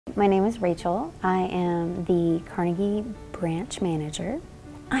My name is Rachel. I am the Carnegie branch manager.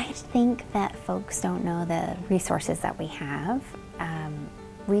 I think that folks don't know the resources that we have.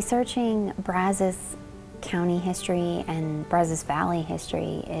 Researching Brazos County history and Brazos Valley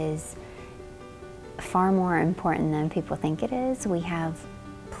history is far more important than people think it is. We have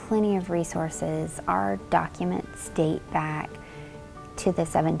plenty of resources. Our documents date back to the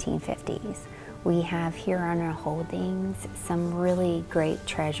 1750s. We have here on our holdings some really great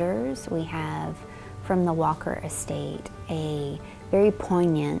treasures. We have from the Walker Estate a very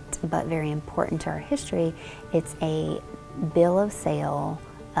poignant but very important to our history. It's a bill of sale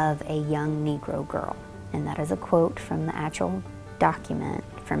of a young Negro girl, and that is a quote from the actual document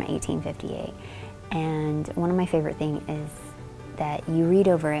from 1858. And one of my favorite things is that you read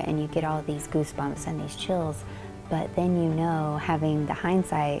over it and you get all these goosebumps and these chills, but then you know, having the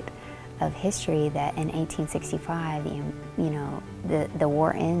hindsight of history, that in 1865, the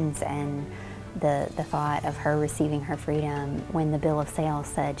war ends, and the thought of her receiving her freedom when the bill of sale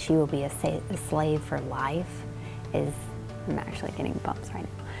said she will be a slave for life is, I'm actually getting bumps right now.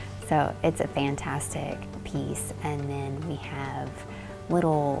 So it's a fantastic piece. And then we have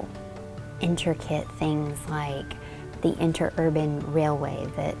little intricate things like the interurban railway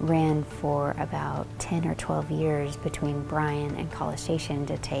that ran for about 10 or 12 years between Bryan and College Station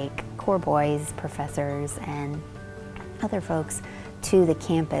to take Corps boys, professors, and other folks to the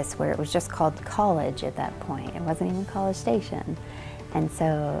campus, where it was just called College at that point. It wasn't even College Station. And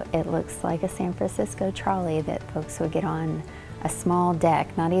so it looks like a San Francisco trolley that folks would get on a small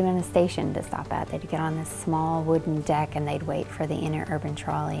deck, not even a station to stop at. They'd get on this small wooden deck and they'd wait for the interurban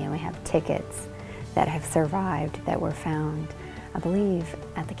trolley. And we have tickets that have survived that were found, I believe,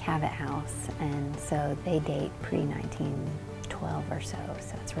 at the Cabot House. And so they date pre-1912 or so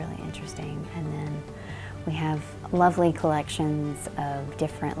it's really interesting. And then we have lovely collections of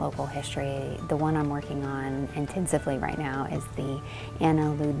different local history. The one I'm working on intensively right now is the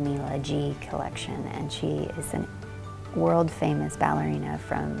Anna Ludmila G collection, and she is a world-famous ballerina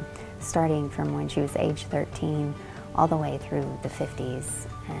starting from when she was age 13 all the way through the 50s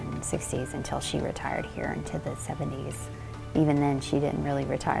and 60s until she retired here into the 70s. Even then, she didn't really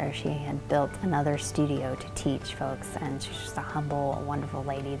retire. She had built another studio to teach folks, and she's just a humble, wonderful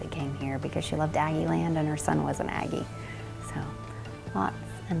lady that came here because she loved Aggie land and her son was an Aggie. So lots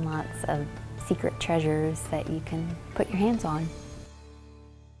and lots of secret treasures that you can put your hands on.